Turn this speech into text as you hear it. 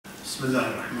بسم الله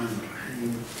الرحمن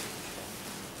الرحيم.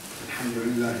 الحمد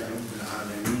لله رب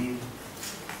العالمين،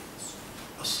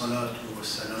 الصلاة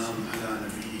والسلام على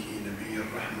نبيه نبي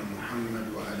الرحمة محمد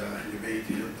وعلى أهل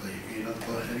بيته الطيبين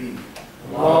الطاهرين.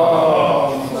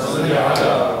 اللهم صل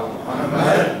على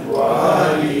محمد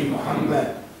وآل محمد.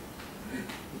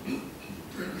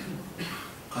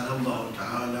 قال الله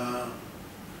تعالى: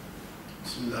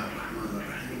 بسم الله الرحمن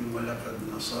الرحيم: ولقد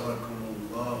نصركم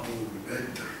الله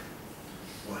ببدر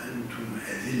وأنتم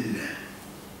أذلة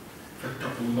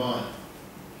فاتقوا الله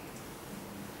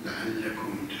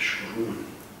لعلكم تشكرون.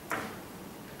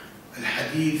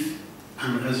 الحديث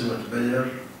عن غزوة بدر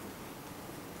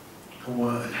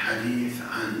هو الحديث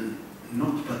عن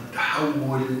نقطة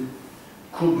تحول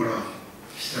كبرى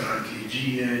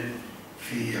استراتيجية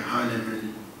في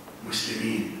عالم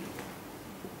المسلمين.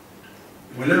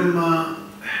 ولما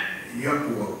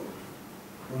يقوى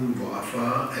هم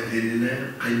ضعفاء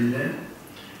أذلة قلة،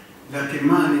 لكن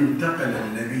ما أن انتقل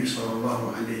النبي صلى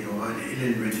الله عليه وآله إلى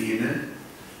المدينة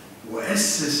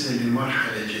وأسس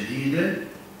لمرحلة جديدة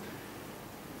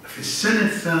في السنة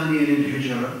الثانية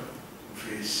للهجرة،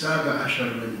 في 17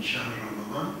 من شهر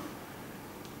رمضان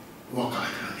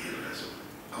وقعت هذه الغزوة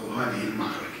أو هذه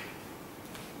المعركة.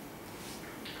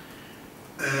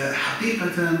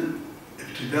 حقيقة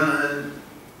ابتداء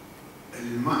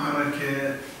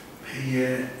المعركة هي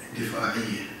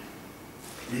دفاعية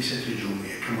ليست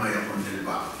هجومية كما يظن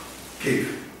البعض. كيف؟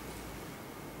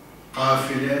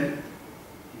 قافلة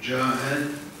جاءت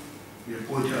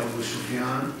بقوت أبو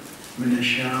سفيان من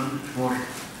الشام تمر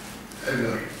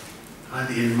عبر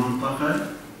هذه المنطقة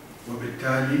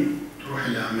وبالتالي تروح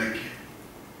إلى مكة.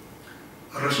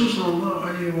 الرسول صلى الله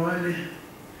عليه وآله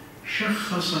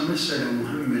شخص مسألة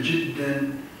مهمة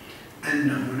جدا، أن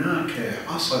هناك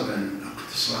عصبا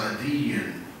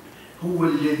اقتصاديا هو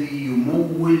الذي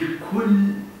يمول كل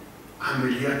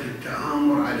عمليات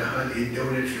التآمر على هذه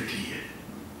الدولة الفتية.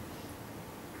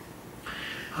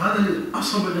 هذا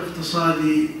العصب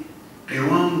الاقتصادي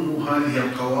قوامه هذه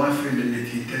القوافل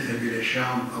التي تذهب إلى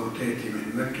الشام أو تأتي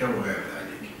من مكة وغير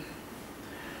ذلك،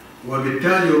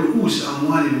 وبالتالي رؤوس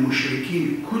أموال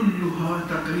المشركين كلها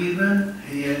تقريبا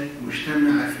هي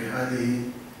مجتمعة في هذه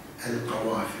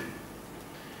القوافل.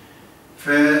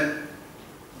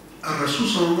 فالرسول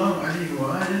صلى الله عليه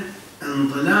وآله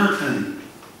انطلاقا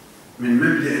من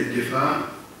مبدأ الدفاع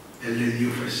الذي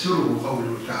يفسره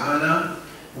قوله تعالى: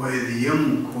 وإذ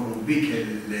يمكر بك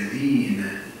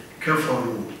الذين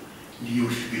كفروا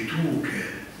ليثبتوك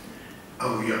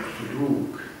أو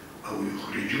يقتلوك أو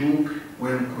يخرجوك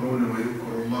ويمكرون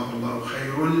ويمكر الله والله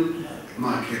خير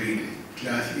الماكرين.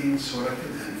 30 سورة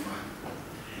الأنفال.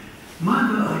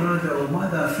 ماذا أراد أو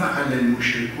ماذا فعل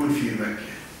المشركون في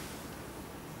مكة؟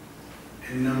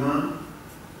 إنما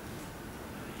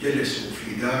جلسوا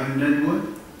في دار الندوة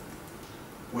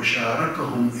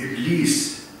وشاركهم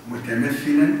إبليس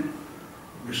متمثلا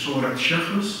بصورة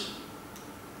شخص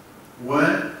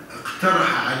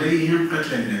واقترح عليهم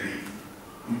قتل النبي.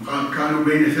 هم كانوا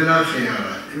بين 3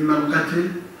 خيارات: إما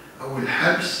القتل أو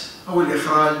الحبس أو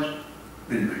الإخراج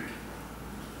من مكة.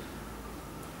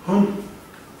 هم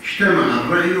اجتمع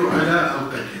الرأي على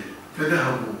القتل،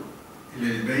 فذهبوا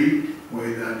إلى البيت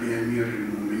وإذا بأمير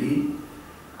المؤمنين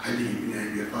علي بن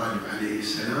أبي طالب عليه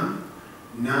السلام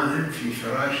نائم في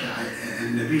فراش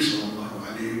النبي صلى الله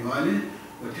عليه وآله.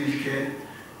 وتلك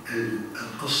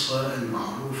القصة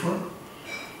المعروفة: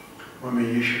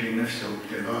 ومن يشري نفسه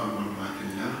ابتغاء مرضات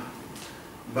الله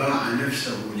باع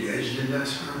نفسه لأجل الله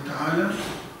سبحانه وتعالى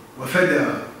وفدى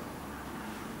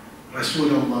رسول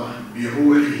الله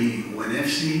بروحه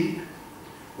ونفسه،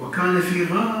 وكان في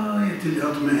غاية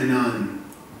الاطمئنان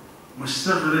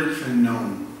مستغرق في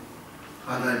النوم.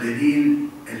 هذا دليل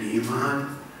الإيمان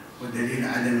ودليل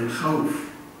عدم الخوف.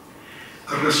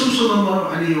 الرسول صلى الله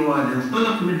عليه وآله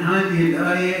انطلق من هذه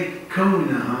الآية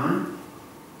كونها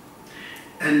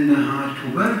أنها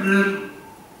تبرر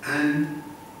أن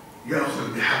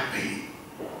يأخذ بحقه.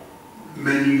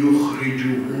 من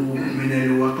يخرجه من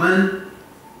الوطن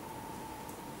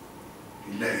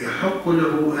لا يحق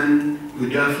له أن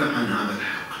يدافع عن هذا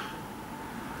الحق.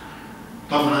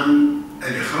 طبعا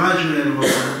الإخراج من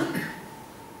الوطن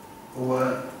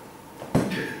هو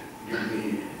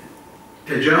يعني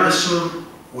تجاسر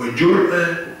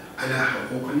وجرأة على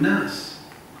حقوق الناس،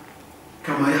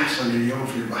 كما يحصل اليوم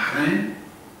في البحرين.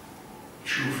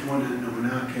 تشوفون أن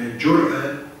هناك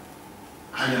جرأة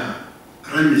على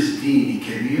رمز ديني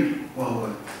كبير وهو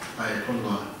آية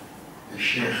الله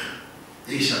الشيخ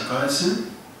عيسى قاسم،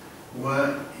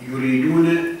 ويريدون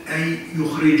أن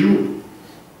يخرجوه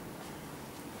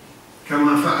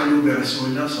كما فعلوا برسول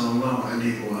الله صلى الله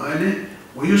عليه وآله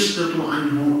ويسقط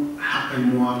عنه حق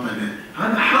المواطنة.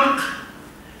 هذا حق،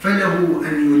 فله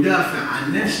أن يدافع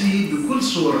عن نفسه بكل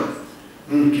صورة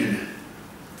ممكنة.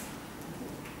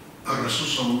 الرسول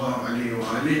صلى الله عليه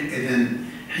وآله إذن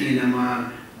حينما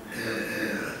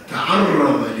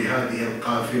تعرض لهذه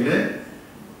القافلة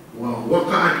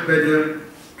ووقعت بدر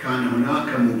كان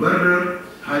هناك مبرر،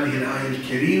 هذه الآية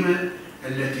الكريمة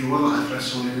التي وضعت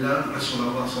رسول الله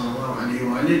صلى الله عليه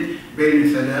وآله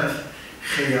بين ثلاث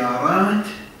خيارات،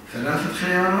 ثلاثة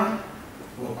خيارات،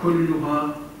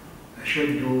 وكلها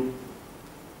أشد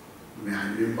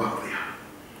يعني من بعضها: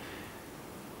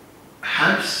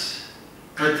 حبس،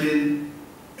 قتل،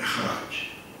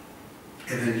 إخراج.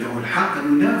 إذن له الحق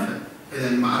أن يدافع.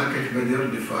 إذن معركة بدر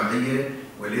دفاعية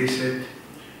وليست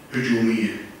هجومية.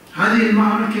 هذه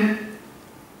المعركة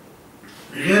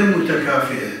غير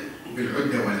متكافئة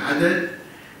بالعدة والعدد.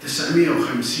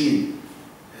 950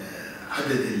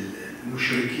 عدد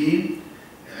المشركين،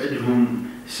 عندهم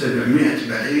 700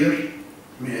 بعير،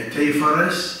 200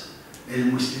 فرس.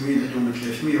 المسلمين عندهم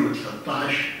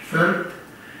 313 فرد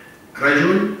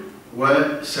رجل،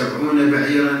 و70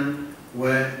 بعيرا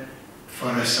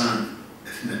وفرسان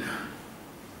 2.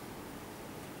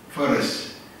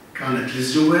 فرس كانت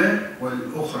للزبير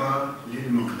والأخرى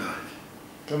للمقداد.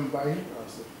 كم بعير؟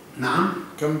 نعم؟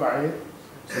 كم بعير؟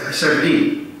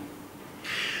 70.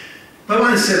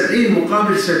 طبعا 70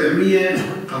 مقابل 700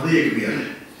 قضية كبيرة.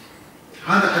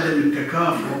 هذا عدم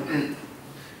التكافؤ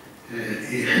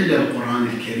يحل القرآن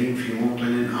الكريم في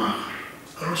موطن آخر.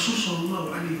 الرسول صلى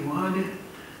الله عليه وآله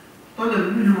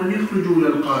طلب منهم أن يخرجوا إلى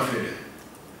القافلة.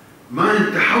 ما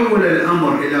أن تحول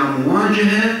الأمر إلى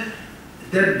مواجهة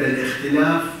دب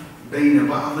الاختلاف بين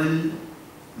بعض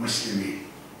المسلمين.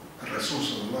 الرسول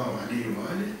صلى الله عليه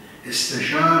وآله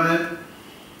استشار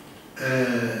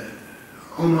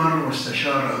عمر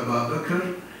واستشار أبا بكر،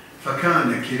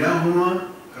 فكان كلاهما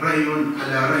رأي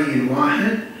على رأي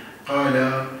واحد.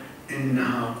 قال: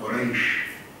 إنها قريش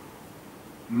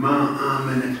ما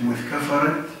آمنت مذ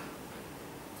كفرت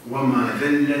وما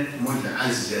ذلت مذ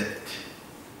عزت.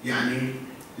 يعني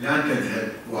لا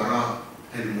تذهب وراء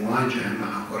المواجهة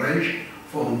مع قريش،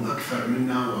 فهم أكثر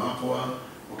منا وأقوى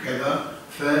وكذا.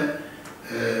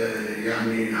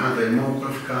 يعني هذا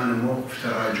الموقف كان موقف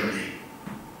تراجعي.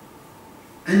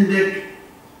 عندك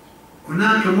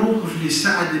هناك موقف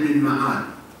لسعد بن معاذ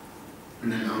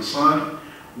من الأنصار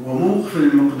وموقف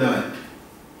المقداد.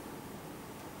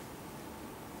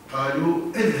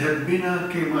 قالوا: اذهب بنا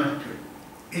كما تريد،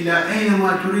 إلى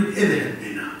أينما تريد اذهب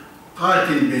بنا،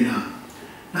 قاتل بنا،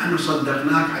 نحن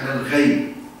صدقناك على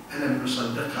الغيب، ألم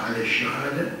نصدقك على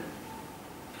الشهادة؟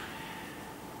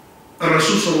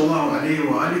 الرسول صلى الله عليه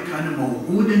وآله كان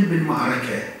موعودا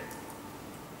بالمعركة،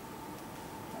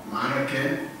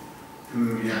 معركة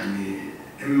يعني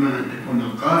إما أن تكون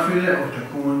القافلة أو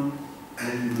تكون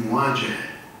المواجهة.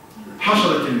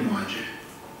 حصلت المواجهة.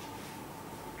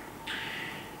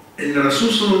 الرسول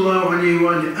صلى الله عليه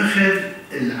وآله أخذ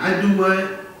العدوى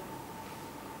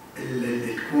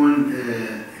اللي تكون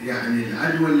يعني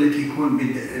العدوى التي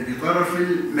تكون بطرف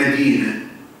المدينة،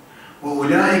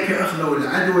 وأولئك أخذوا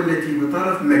العدوى التي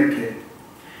بطرف مكة.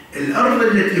 الأرض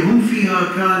التي هم فيها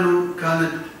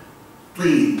كانت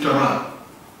طين تراب،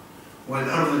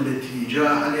 والأرض التي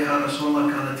جاء عليها رسول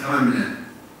الله كانت رملا.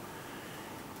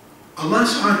 الله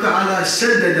سبحانه وتعالى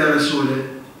سدد رسوله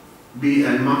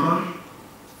بالمطر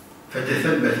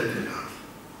فتثبتت الأرض،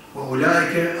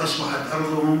 وأولئك أصبحت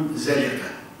أرضهم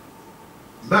زلقة.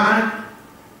 بعد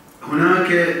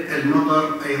هناك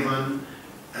المطر أيضا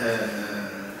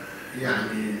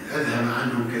يعني أذهب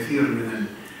عنهم كثير من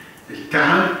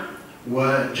التعب،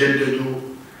 وجددوا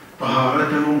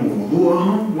طهارتهم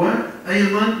ووضوءهم.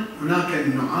 وأيضا هناك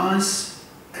النعاس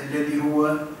الذي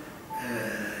هو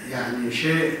يعني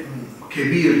شيء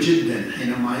كبير جدا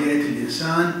حينما يأتي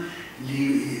الإنسان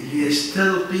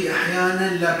ليستلقي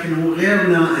أحيانا لكنه غير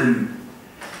نائم،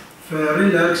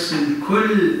 فريلاكس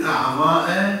كل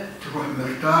أعضائه تروح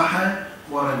مرتاحة،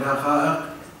 ورا دقائق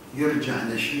يرجع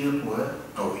نشيط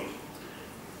وقوي.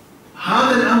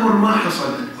 هذا الأمر ما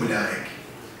حصل عند أولئك.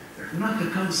 هناك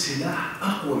كان سلاح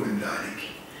أقوى من ذلك،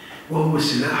 وهو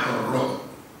سلاح الرعب.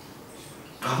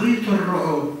 قضية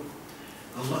الرعب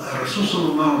الرسول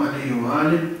صلى الله عليه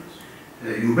وآله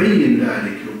يبين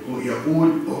ذلك،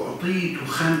 يقول: أعطيت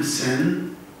 5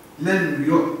 لم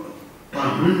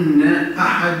يعطهن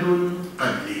أحد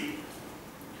قبلي،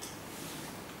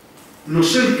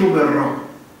 نصرت بالرعب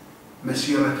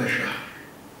مسيرة شهر.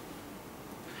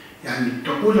 يعني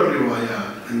تقول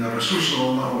الروايات أن الرسول صلى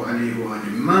الله عليه وآله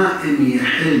ما أن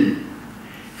يحل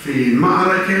في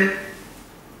المعركة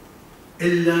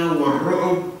إلا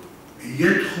والرعب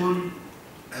يدخل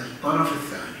الطرف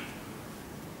الثاني.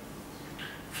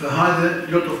 فهذا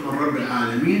لطف من رب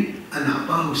العالمين أن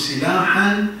أعطاه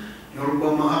سلاحا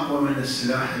ربما أقوى من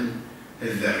السلاح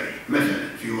الذري. مثلا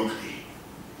في وقته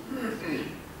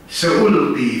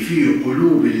سألقي في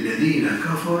قلوب الذين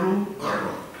كفروا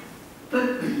الرعب. طيب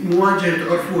المواجهة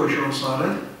تعرفوها شلون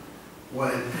صارت،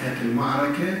 وانتهت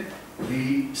المعركة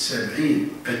ب70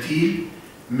 قتيل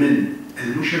من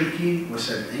المشركين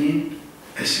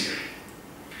و70 أسير.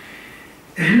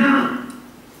 هنا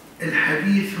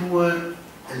الحديث هو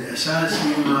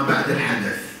الأساسي ما بعد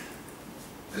الحدث.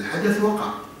 الحدث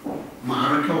وقع،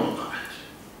 معركة وقعت.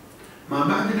 ما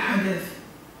بعد الحدث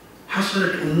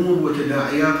حصلت أمور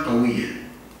وتداعيات قوية،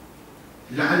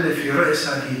 لعل في رأس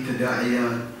هذه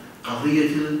التداعيات قضية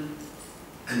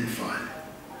الأنفال،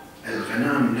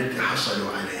 الغنائم التي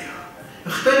حصلوا عليها.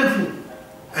 اختلفوا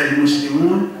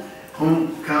المسلمون، هم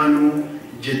كانوا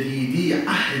جديدي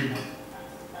عهد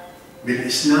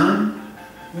بالإسلام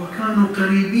وكانوا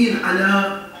قريبين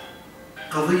على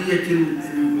قضية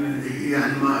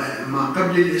يعني ما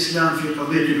قبل الإسلام في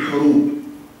قضية الحروب.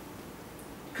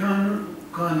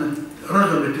 كانت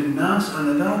رغبة الناس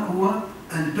آنذاك هو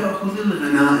أن تأخذ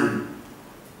الغنائم،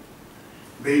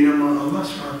 بينما الله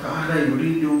سبحانه وتعالى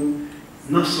يريد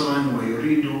نصرا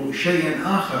ويريد شيئا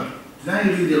آخر، لا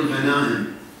يريد الغنائم.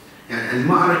 يعني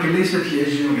المعركة ليست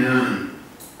لأجل الغنائم.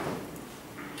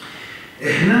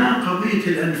 هنا قضية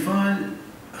الأنفال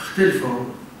اختلفوا.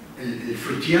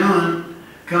 الفتيان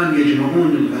كانوا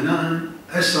يجمعون الغنائم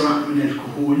أسرع من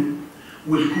الكهول،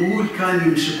 والكهول كانوا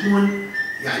يمسكون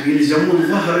يعني يلزمون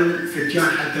ظهر الفتيان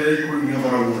حتى يكونوا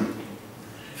يضربون.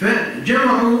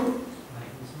 فجمعوا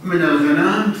من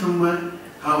الغنائم، ثم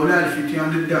هؤلاء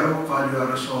الفتيان ادعوا قالوا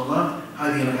يا رسول الله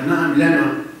هذه الغنائم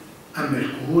لنا، أما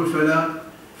الكهول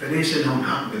فليس لهم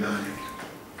حق بذلك.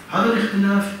 هذا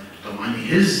الاختلاف طبعا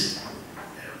يهز.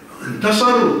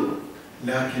 انتصروا،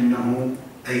 لكنه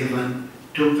أيضا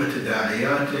تبقى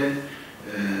تداعياته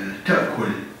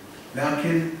تأكل،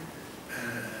 لكن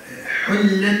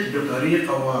حلت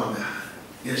بطريقة واضحة.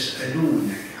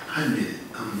 يسألونك عن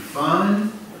الأنفال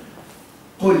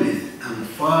قل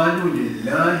الأنفال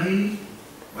لله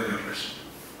وللرسول.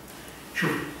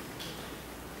 شوف،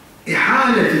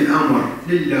 إحالة الأمر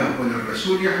لله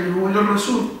وللرسول يعني هو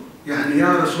للرسول، يعني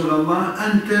يا رسول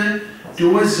الله أنت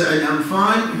توزع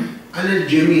الأنفال على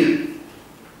الجميع.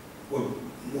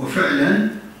 وفعلا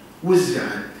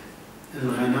وزعت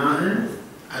الغنائم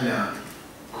على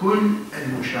كل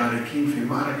المشاركين في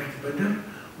معركة بدر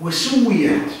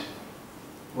وسويت،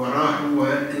 وراحوا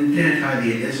وانتهت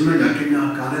هذه الأزمة،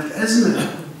 لكنها كانت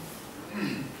أزمة.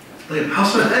 طيب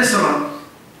حصل أسرى.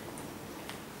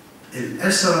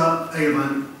 الأسرى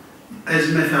أيضا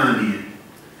أزمة ثانية.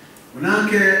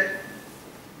 هناك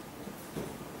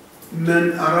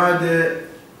من أراد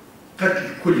قتل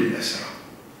كل الأسرى.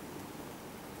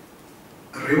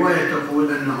 الرواية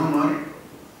تقول أن عمر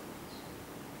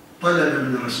طلب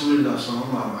من رسول الله صلى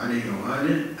الله عليه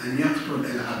وآله أن يقتل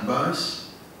العباس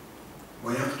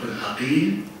ويقتل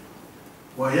عقيل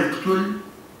ويقتل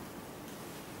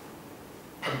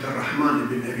عبد الرحمن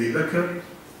بن أبي بكر،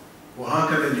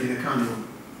 وهكذا الذين كانوا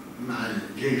مع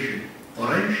الجيش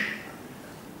قريش.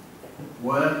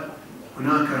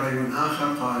 وهناك رأي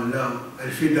آخر قال لا،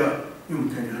 الفداء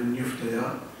يمكن أن يفتدى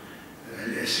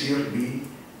الأسير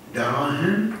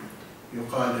بدراهم،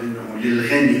 يقال أنه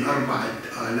للغني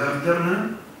 4000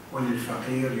 درهم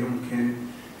وللفقير يمكن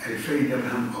 2000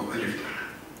 درهم أو 1000 درهم.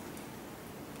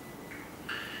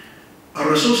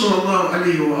 الرسول صلى الله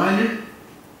عليه وآله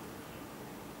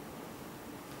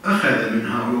أخذ من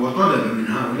هؤلاء وطلب من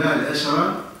هؤلاء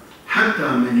الأسرى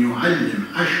حتى من يعلم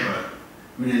 10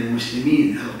 من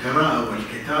المسلمين القراءة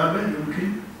والكتابة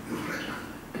يمكن يخرج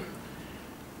عنه.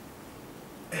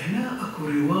 هنا أكو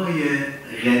رواية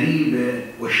غريبة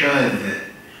وشاذة،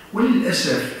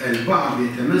 وللأسف البعض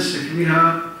يتمسك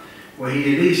بها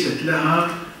وهي ليست لها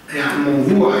يعني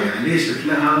موضوعة، يعني ليست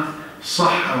لها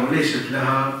صحة وليست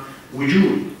لها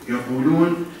وجود.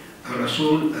 يقولون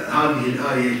الرسول هذه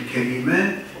الآية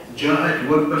الكريمة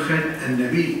جاءت وبخت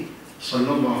النبي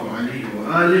صلى الله عليه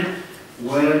وآله،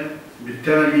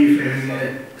 وبالتالي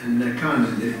فهي أن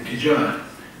كان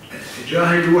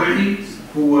اتجاه الوحي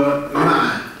هو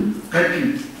مع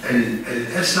قتل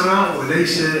الأسرى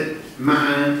وليس مع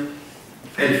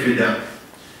الفداء.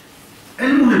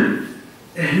 المهم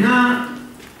هنا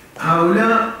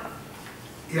هؤلاء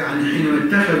يعني حينما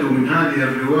اتخذوا من هذه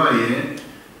الرواية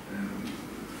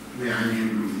يعني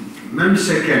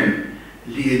ممسكا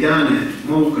لإدانة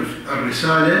موقف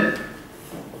الرسالة،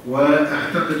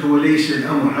 وأعتقد هو ليس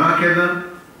الأمر هكذا،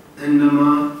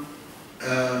 إنما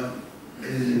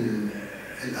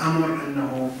الأمر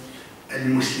أنه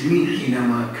المسلمين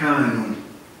حينما كانوا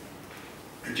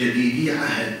جديدي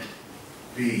عهد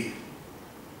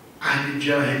بعهد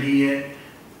الجاهلية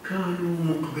كانوا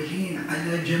مقبلين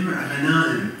على جمع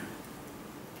غنائم،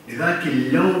 لذلك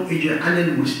اللوم اجى على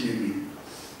المسلمين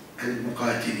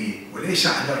المقاتلين وليس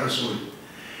على الرسول.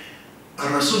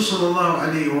 الرسول صلى الله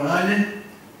عليه وآله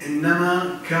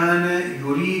إنما كان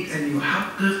يريد أن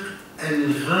يحقق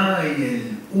الغاية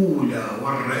الأولى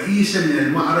والرئيسة من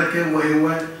المعركة،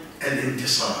 وهو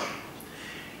الانتصار.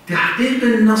 تحقيق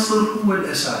النصر هو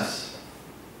الأساس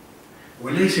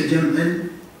وليس جمع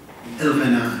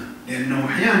الغنائم، لأنه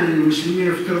أحيانا المسلمين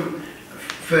يفترض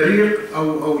فريق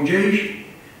أو جيش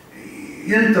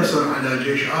ينتصر على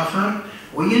جيش آخر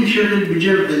وينشغل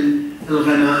بجمع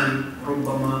الغنائم،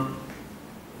 ربما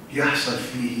يحصل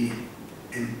فيه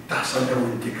تحصل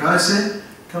له انتكاسة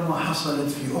كما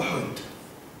حصلت في أحد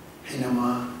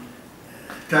حينما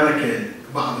ترك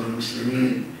بعض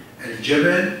المسلمين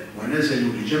الجبل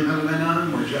ونزلوا لجمع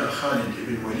الغنائم، وجاء خالد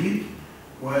بن الوليد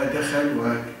ودخل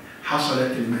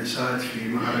وحصلت المأساة في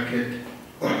معركة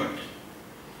أحد.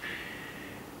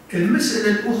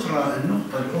 المسألة الأخرى،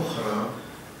 النقطة الأخرى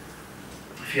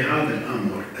في هذا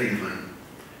الأمر أيضا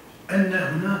أن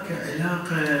هناك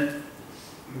علاقة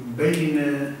بين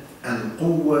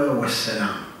القوة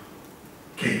والسلام.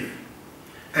 كيف؟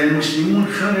 المسلمون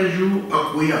خرجوا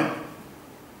أقوياء،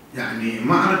 يعني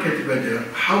معركة بدر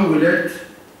حولت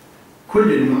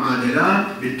كل المعادلات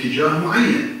باتجاه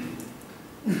معين.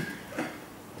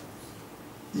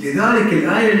 لذلك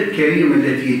الآية الكريمة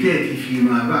التي تأتي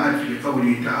فيما بعد في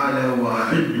قوله تعالى: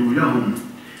 وأعدوا لهم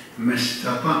ما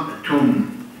استطعتم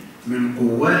من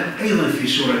قوة، أيضا في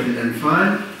سورة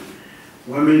الأنفال: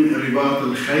 ومن رباط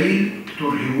الخيل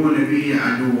ترهبون به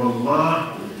عدو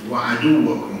الله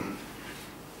وعدوكم.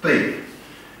 طيب،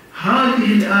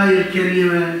 هذه الآية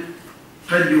الكريمة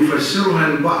قد يفسرها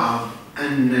البعض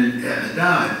أن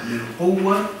الإعداد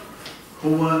للقوة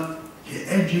هو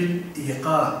لأجل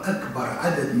إيقاع أكبر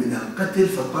عدد من القتل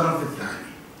في الطرف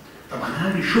الثاني. طبعا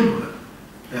هذه شبهة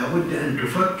لابد أن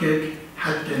تفكك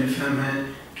حتى نفهمها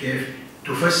كيف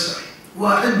تفسر.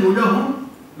 وأعدوا لهم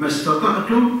ما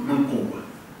استطعتم من قوة،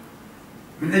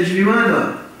 من أجل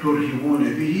ماذا؟ ترهبون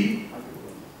به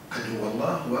عدو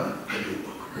الله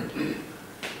وعدوكم.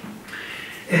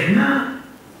 هنا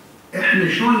احنا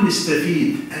شلون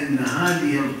نستفيد أن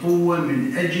هذه القوة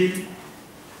من أجل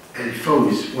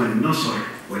الفوز والنصر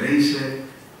وليس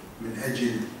من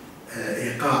أجل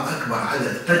إيقاع أكبر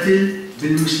عدد قتل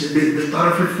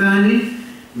بالطرف الثاني؟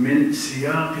 من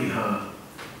سياقها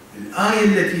الآية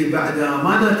التي بعدها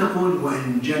ماذا تقول؟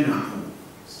 وإن جنحوا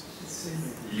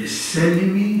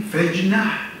للسلم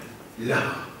فاجنح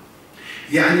لها.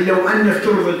 يعني لو أن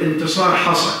نفترض الانتصار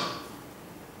حصل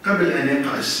قبل أن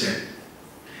يقع السلم،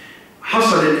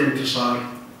 حصل الانتصار،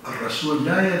 الرسول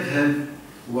لا يذهب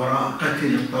وراء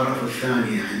قتل الطرف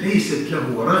الثاني، يعني ليست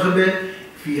له رغبة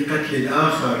في قتل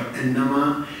الآخر،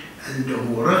 إنما عنده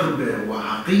رغبة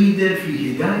وعقيدة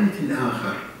في هداية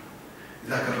الآخر.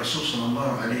 ذاك الرسول صلى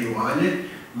الله عليه وآله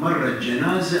مرت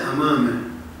جنازة أمامه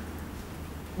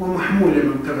ومحمولة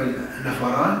من قبل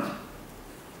نفرات،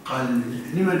 قال: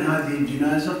 لمن هذه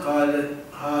الجنازة؟ قال: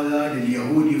 هذا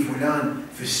لليهودي فلان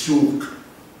في السوق.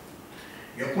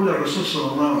 يقول الرسول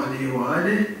صلى الله عليه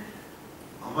وآله: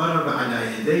 ضرب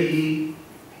على يديه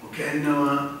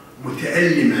وكأنما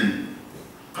متألما،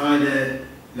 قال: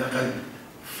 لقد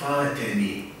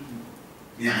فاتني،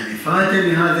 يعني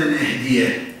فاتني هذا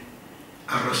الأهدية.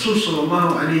 الرسول صلى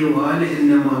الله عليه وآله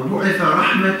إنما بعث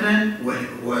رحمة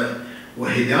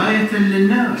وهداية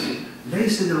للناس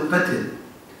ليس للقتل.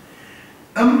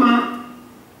 أما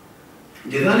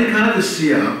لذلك هذا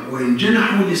السياق: وإن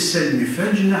جنحوا للسلم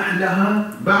فاجنح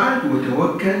لها، بعد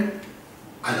وتوكل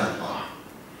على الله.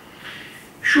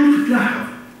 شوف تلاحظ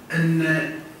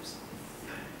أن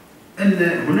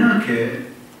هناك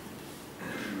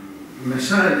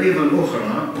مسائل أيضا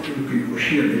أخرى يمكن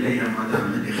أشير إليها ما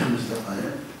دام عندي 5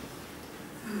 دقائق.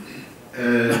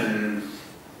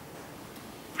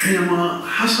 حينما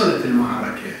حصلت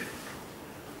المعركة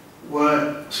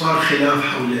وصار خلاف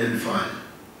حول الأنفال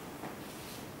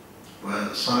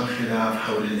وصار خلاف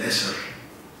حول الأسر،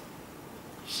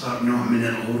 صار نوع من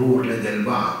الغرور لدى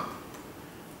البعض،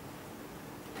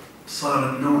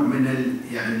 صار نوع من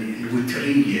يعني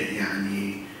الوترية،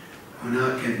 يعني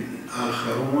هناك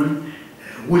آخرون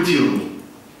وتروا،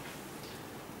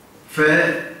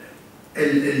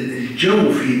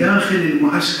 فالجو في داخل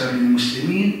المعسكر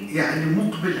المسلمين يعني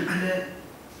مقبل على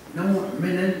نوع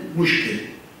من المشكلة.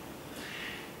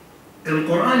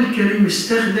 القرآن الكريم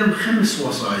استخدم 5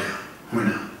 وصايا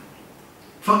هنا،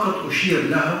 فقط أشير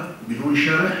لها بدون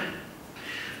شرح.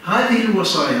 هذه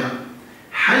الوصايا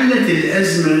حلت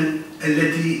الأزمة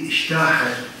التي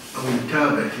اجتاحت أو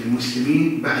انتابت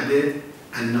المسلمين بعد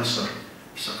النصر.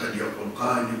 قد يقول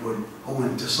قائل يقول هو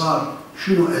انتصار،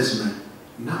 شنو أزمة؟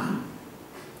 نعم،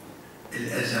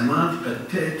 الأزمات قد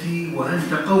تأتي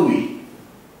وأنت قوي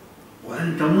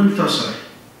وأنت منتصر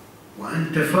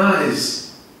وأنت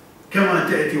فائز، كما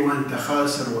تأتي وأنت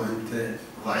خاسر وأنت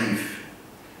ضعيف.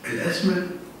 الأزمة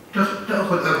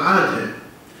تأخذ أبعادها.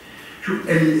 شوف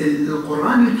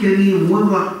القرآن الكريم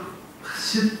وضع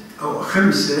 6 أو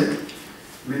 5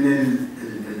 من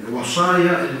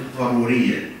الوصايا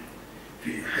الضرورية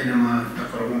حينما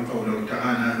تقرؤون قوله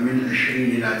تعالى من 20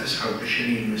 إلى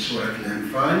 29 من سورة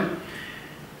الأنفال.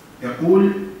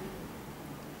 يقول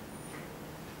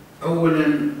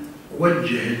أولاً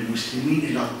وجه المسلمين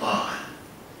إلى الطاعة.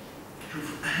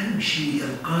 شوف أهم شيء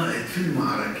القائد في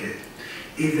المعركة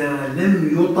إذا لم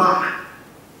يطع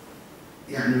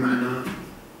يعني معناه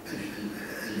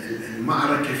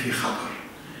المعركة في خطر،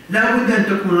 لا بد أن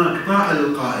تكون هناك طاعة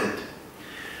للقائد.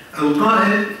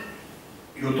 القائد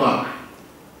يطاع،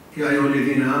 يا أيها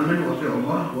الذين آمنوا أطيعوا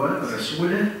الله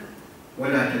ورسوله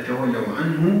ولا تتولوا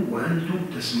عنه وأنتم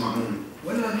تسمعون.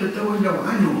 ولا تتولوا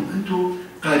عنه، أنتم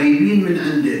قريبين من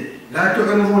عنده، لا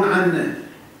تعرضون عنه.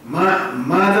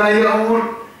 ماذا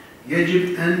يأمر؟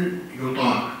 يجب أن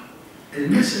يطاع.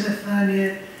 المسألة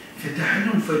الثانية فتح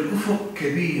لهم في الأفق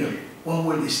كبير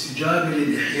وهو الاستجابة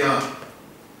للإحياء.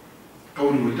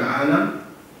 قوله تعالى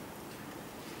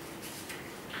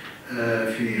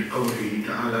في قوله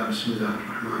تعالى بسم الله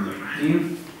الرحمن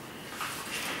الرحيم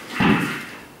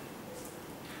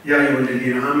يا أيها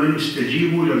الذين آمنوا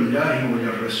استجيبوا لله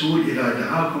وللرسول إذا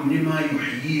دعاكم لما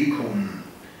يحييكم.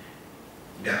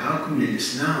 دعاكم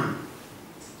للإسلام،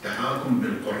 دعاكم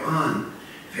بالقرآن،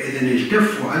 فإذا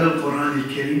التفوا على القرآن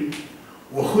الكريم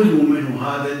وخذوا منه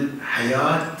هذا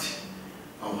الحياة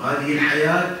أو هذه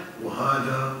الحياة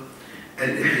وهذا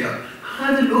الإحياء.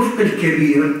 هذا الأفق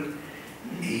الكبير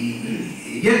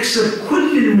يكسر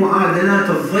كل المعادلات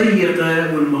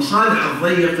الضيقة والمصالح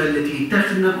الضيقة التي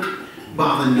تخنق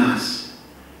بعض الناس.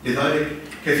 لذلك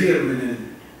كثير من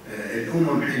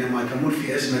الأمم حينما تمر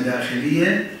في أزمة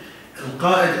داخلية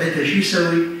القائد عنده شو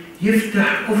يسوي؟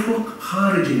 يفتح أفق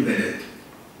خارج البلد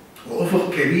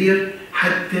وأفق كبير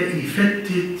حتى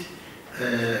يفتت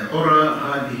عرى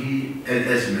هذه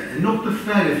الأزمة. النقطة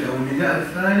الثالثة أو النداء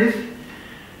الثالث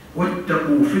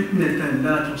واتقوا فتنة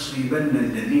لا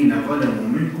تصيبن الذين ظلموا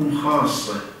منكم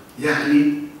خاصة.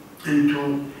 يعني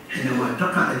أنتم حينما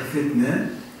تقع الفتنة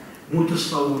مو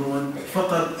تتصورون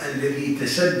فقط الذي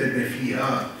تسبب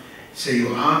فيها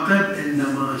سيعاقب،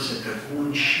 إنما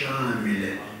ستكون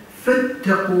شاملة.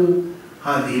 فاتقوا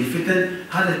هذه الفتن.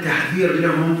 هذا تحذير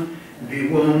لهم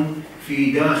وهم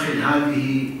في داخل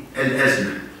هذه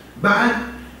الأزمة. بعد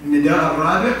النداء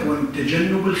الرابع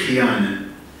وتجنب الخيانة.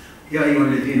 يا أيها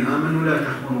الذين آمنوا لا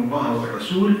تخونوا الله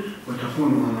والرسول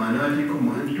وتخونوا أماناتكم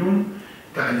وأنتم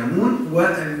تعلمون.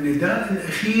 والنداء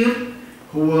الأخير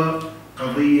هو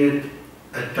قضية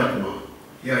التقوى.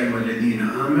 يا أيها الذين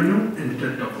آمنوا إن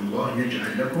تتقوا الله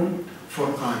يجعل لكم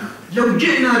فرقانا. لو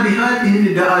جئنا بهذه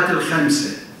النداءات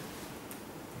الخمسة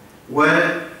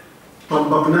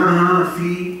وطبقناها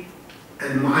في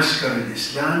المعسكر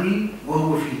الإسلامي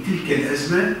وهو في تلك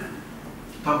الأزمة،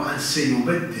 طبعا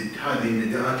سيبدد هذه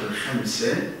النداءات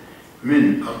الخمسة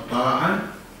من الطاعة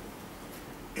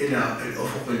إلى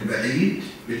الأفق البعيد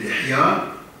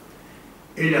بالإحياء،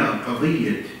 إلى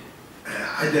قضية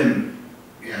عدم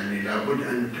يعني لابد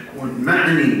أن تكون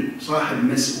معني صاحب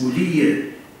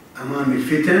مسؤولية أمام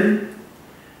الفتن،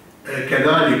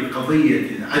 كذلك قضية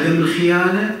عدم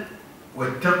الخيانة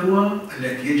والتقوى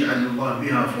التي يجعل الله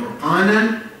بها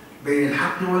فرقانا بين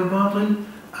الحق والباطل.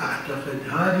 أعتقد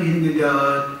هذه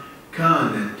النداءات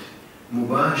كانت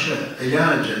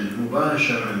علاجا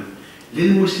مباشرا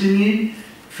للمسلمين،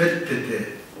 فتت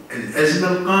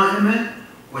الأزمة القائمة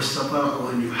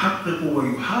واستطاعوا أن يحققوا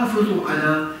ويحافظوا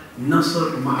على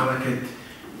نصر معركة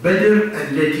بدر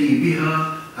التي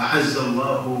بها أعز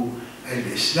الله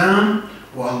الإسلام،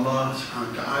 والله سبحانه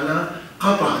وتعالى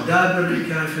قطع دابر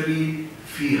الكافرين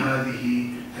في هذه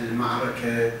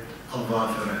المعركة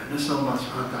الظافرة. نسأل الله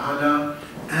سبحانه وتعالى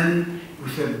أن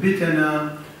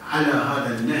يثبتنا على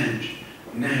هذا النهج،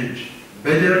 نهج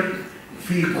بدر،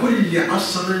 في كل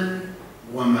عصر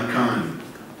ومكان.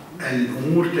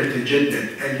 الأمور تتجدد.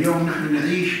 اليوم نحن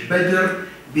نعيش بدر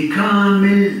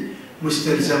بكامل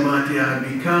مستلزماتها،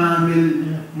 بكامل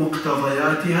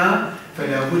مقتضياتها،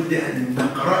 فلا بد أن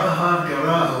نقرأها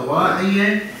قراءة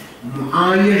واعية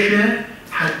معايشة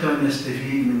حتى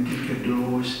نستفيد من تلك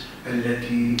الدروس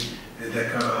التي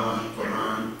ذكرها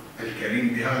القرآن الكريم.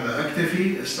 بهذا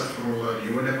أكتفي، أستغفر الله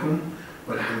لي ولكم.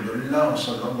 والحمد لله،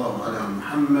 وصلى الله على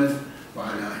محمد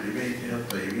وعلى أهل بيته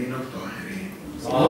الطيبين الطاهرين.